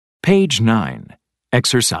Page 9.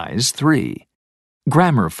 Exercise 3.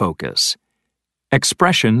 Grammar focus.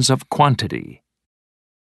 Expressions of quantity.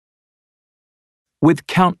 With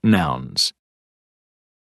count nouns.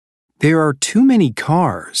 There are too many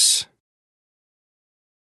cars.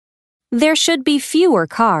 There should be fewer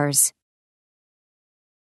cars.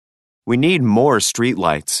 We need more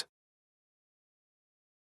streetlights.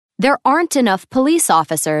 There aren't enough police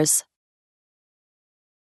officers.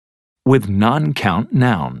 With non-count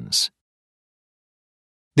nouns.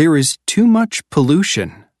 There is too much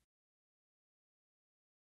pollution.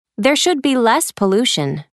 There should be less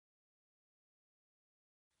pollution.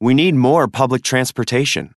 We need more public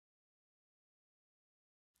transportation.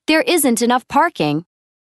 There isn't enough parking.